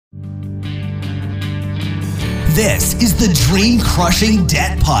This is the Dream Crushing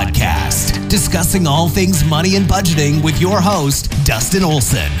Debt Podcast, discussing all things money and budgeting with your host, Dustin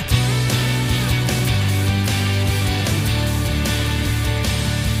Olson.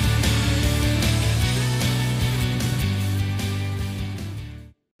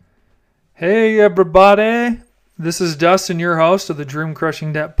 Hey everybody, this is Dustin, your host of the Dream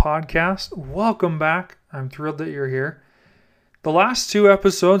Crushing Debt Podcast. Welcome back. I'm thrilled that you're here. The last two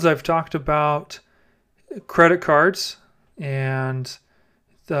episodes I've talked about credit cards, and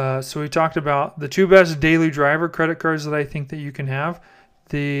so we talked about the two best daily driver credit cards that I think that you can have,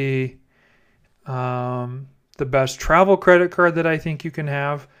 the best travel credit card that I think you can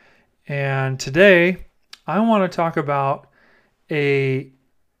have, and today I want to talk about a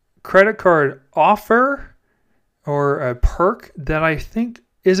credit card offer or a perk that I think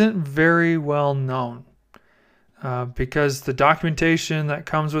isn't very well known because the documentation that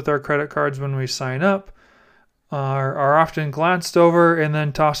comes with our credit cards when we sign up are often glanced over and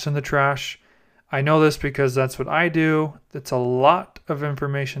then tossed in the trash. I know this because that's what I do. It's a lot of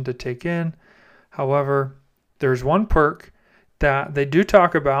information to take in. However, there's one perk that they do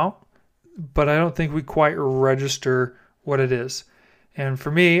talk about, but I don't think we quite register what it is. And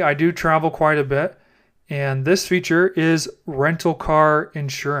for me, I do travel quite a bit, and this feature is rental car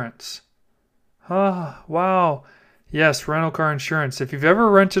insurance. Wow. Yes, rental car insurance. If you've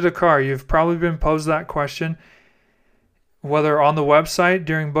ever rented a car, you've probably been posed that question, whether on the website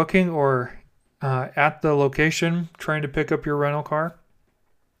during booking or at the location trying to pick up your rental car,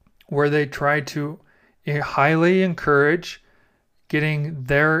 where they try to highly encourage getting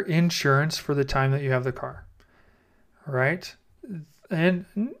their insurance for the time that you have the car. All right? And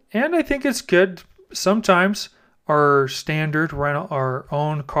I think it's good. Sometimes our standard our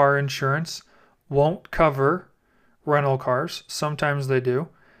own car insurance won't cover rental cars. Sometimes they do.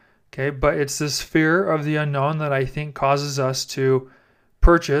 Okay, but it's this fear of the unknown that I think causes us to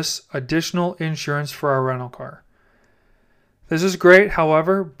purchase additional insurance for our rental car. This is great,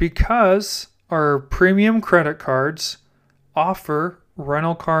 however, because our premium credit cards offer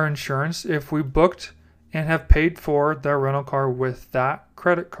rental car insurance if we booked and have paid for their rental car with that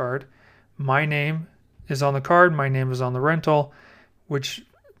credit card. My name is on the card, my name is on the rental, which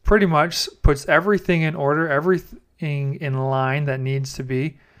pretty much puts everything in order, everything in line that needs to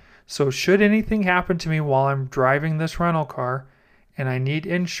be. So should anything happen to me while I'm driving this rental car and I need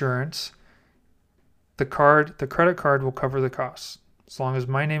insurance, the credit card will cover the costs as long as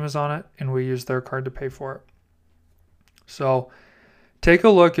my name is on it and we use their card to pay for it. So take a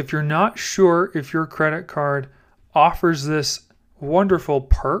look. If you're not sure if your credit card offers this wonderful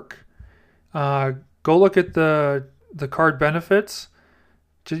perk, go look at the card benefits.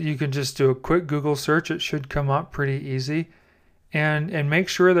 You can just do a quick Google search. It should come up pretty easy. And make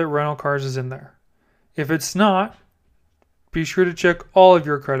sure that rental cars is in there. If it's not, be sure to check all of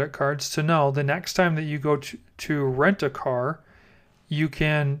your credit cards to know the next time that you go to rent a car, you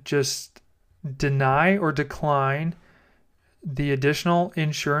can just deny or decline the additional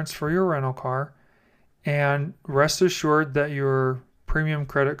insurance for your rental car, and rest assured that your premium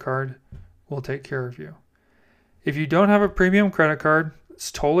credit card will take care of you. If you don't have a premium credit card, it's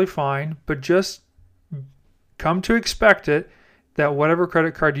totally fine, but just come to expect it that whatever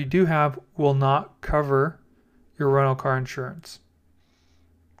credit card you do have will not cover your rental car insurance.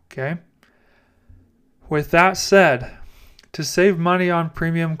 Okay? With that said, to save money on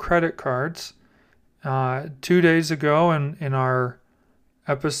premium credit cards, 2 days ago in our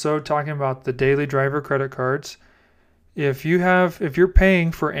episode talking about the daily driver credit cards, if you're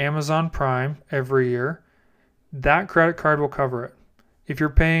paying for Amazon Prime every year, that credit card will cover it. If you're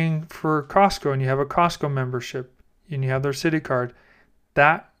paying for Costco and you have a Costco membership and you have their Citi card,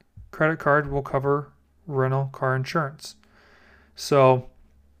 that credit card will cover rental car insurance. So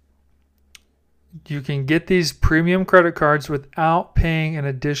you can get these premium credit cards without paying an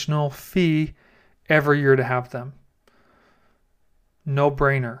additional fee every year to have them. No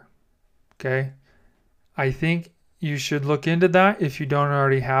brainer. Okay? I think you should look into that if you don't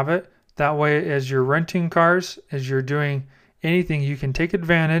already have it. That way, as you're renting cars, as you're doing anything, you can take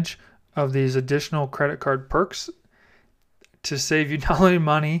advantage of these additional credit card perks to save you not only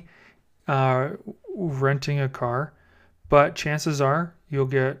money renting a car, but chances are you'll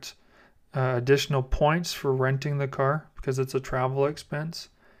get additional points for renting the car because it's a travel expense.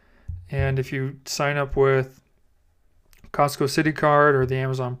 And if you sign up with Costco Citi card or the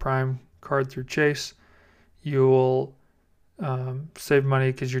Amazon Prime card through Chase, you will save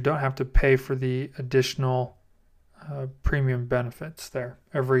money because you don't have to pay for the additional premium benefits there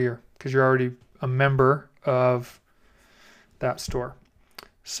every year because you're already a member of that store.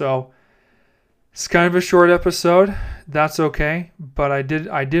 So It's kind of a short episode. That's okay, but I did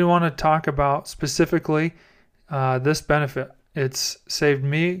want to talk about specifically this benefit. It's saved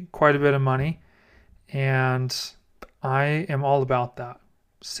me quite a bit of money, and I am all about that.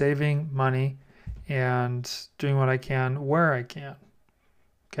 Saving money and doing what I can where I can.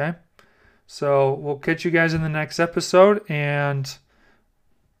 Okay? So we'll catch you guys in the next episode and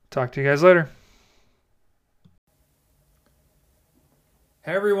talk to you guys later.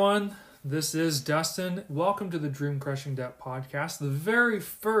 Hey everyone, this is Dustin. Welcome to the Dream Crushing Debt Podcast, the very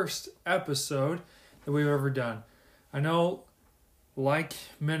first episode that we've ever done. I know, like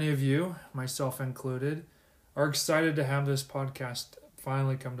many of you, myself included, are excited to have this podcast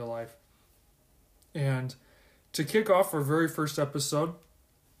finally come to life. And to kick off our very first episode,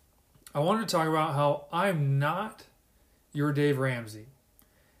 I wanted to talk about how I'm not your Dave Ramsey.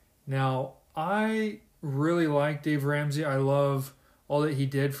 Now, I really like Dave Ramsey. I love all that he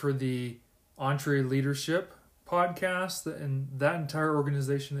did for the EntreLeadership podcast and that entire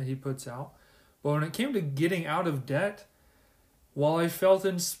organization that he puts out. But when it came to getting out of debt, while I felt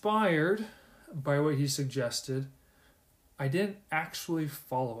inspired by what he suggested, I didn't actually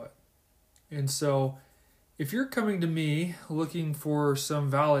follow it. And so, if you're coming to me looking for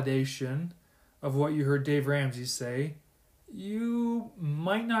some validation of what you heard Dave Ramsey say, you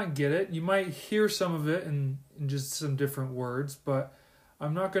might not get it. You might hear some of it in just some different words, but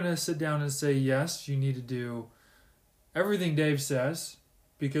I'm not going to sit down and say, yes, you need to do everything Dave says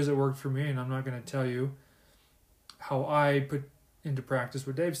because it worked for me, and I'm not going to tell you how I put into practice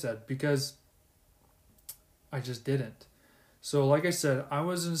what Dave said because I just didn't. So like I said, I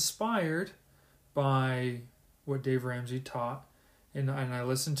was inspired by what Dave Ramsey taught, and I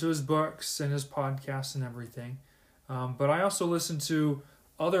listened to his books and his podcasts and everything. But I also listened to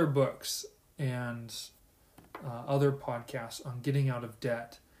other books and other podcasts on getting out of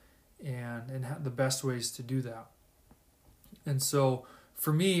debt and the best ways to do that. And so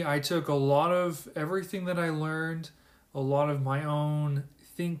for me, I took a lot of everything that I learned, a lot of my own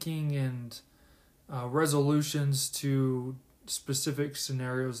thinking and resolutions to specific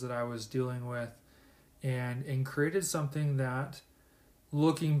scenarios that I was dealing with, and created something that,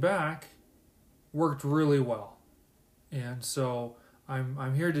 looking back, worked really well. And so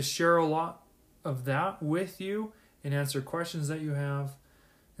I'm here to share a lot of that with you and answer questions that you have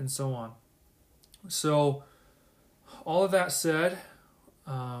and so on. So all of that said,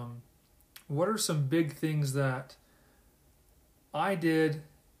 what are some big things that I did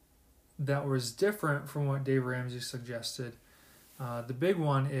that was different from what Dave Ramsey suggested? The big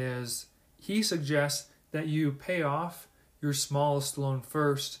one is he suggests that you pay off your smallest loan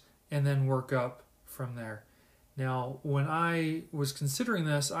first and then work up from there. Now, when I was considering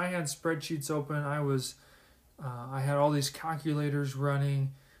this, I had spreadsheets open. I had all these calculators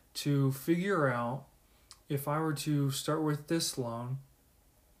running to figure out if I were to start with this loan,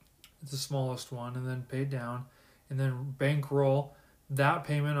 the smallest one, and then pay it down, and then bankroll that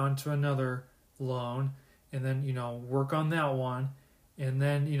payment onto another loan, and then, work on that one, and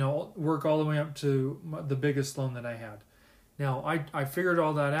then, work all the way up to the biggest loan that I had. Now, I figured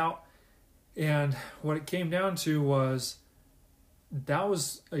all that out, and what it came down to was that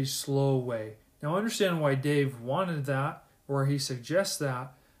was a slow way. Now, I understand why Dave wanted that, or he suggests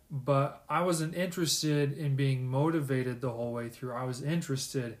that, but I wasn't interested in being motivated the whole way through. I was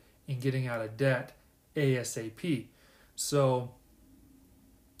interested in getting out of debt ASAP. So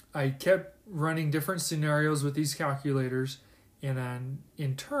I kept running different scenarios with these calculators, and then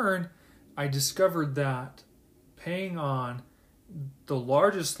in turn, I discovered that paying on the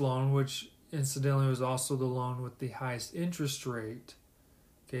largest loan, which incidentally was also the loan with the highest interest rate.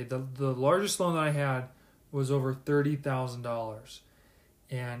 Okay, the largest loan that I had was over $30,000,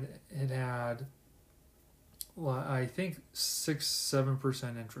 and it had, I think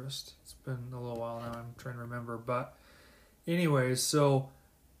 6-7% interest. It's been a little while now. I'm trying to remember, but anyways, so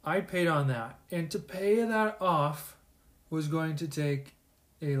I paid on that, and to pay that off was going to take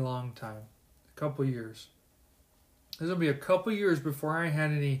a long time, a couple years. There's going to be a couple years before I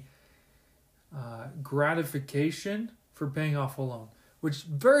had any gratification for paying off a loan, which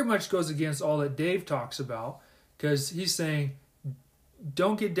very much goes against all that Dave talks about, because he's saying,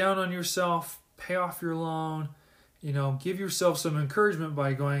 don't get down on yourself, pay off your loan, give yourself some encouragement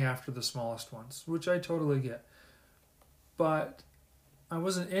by going after the smallest ones, which I totally get. But I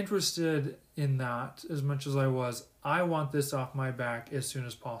wasn't interested in that as much as I want this off my back as soon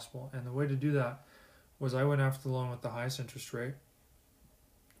as possible. And the way to do that was I went after the loan with the highest interest rate,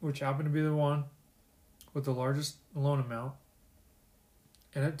 which happened to be the one with the largest loan amount,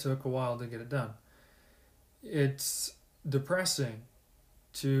 and it took a while to get it done. It's depressing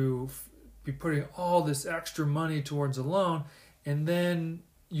to be putting all this extra money towards a loan, and then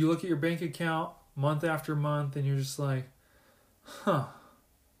you look at your bank account month after month and you're just like,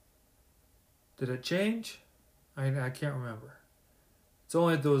 did it change? I can't remember. It's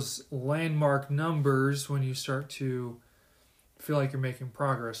only at those landmark numbers when you start to feel like you're making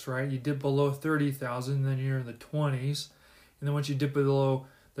progress, right? You dip below 30,000, then you're in the 20s. And then once you dip below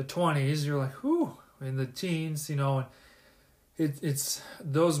the 20s, you're like, whew, in the teens, and it's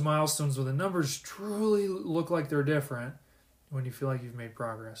those milestones where the numbers truly look like they're different when you feel like you've made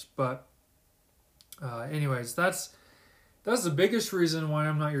progress. But anyways, that's the biggest reason why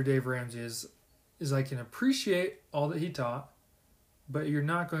I'm not your Dave Ramsey is I can appreciate all that he taught, but you're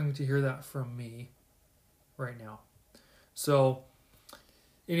not going to hear that from me right now. So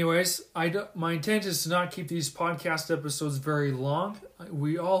anyways, my intent is to not keep these podcast episodes very long.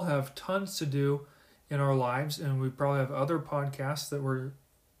 We all have tons to do in our lives, and we probably have other podcasts that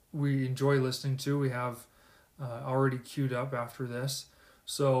we enjoy listening to. We have already queued up after this.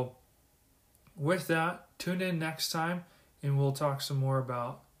 So with that, tune in next time, and we'll talk some more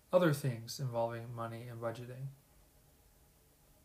about other things involving money and budgeting.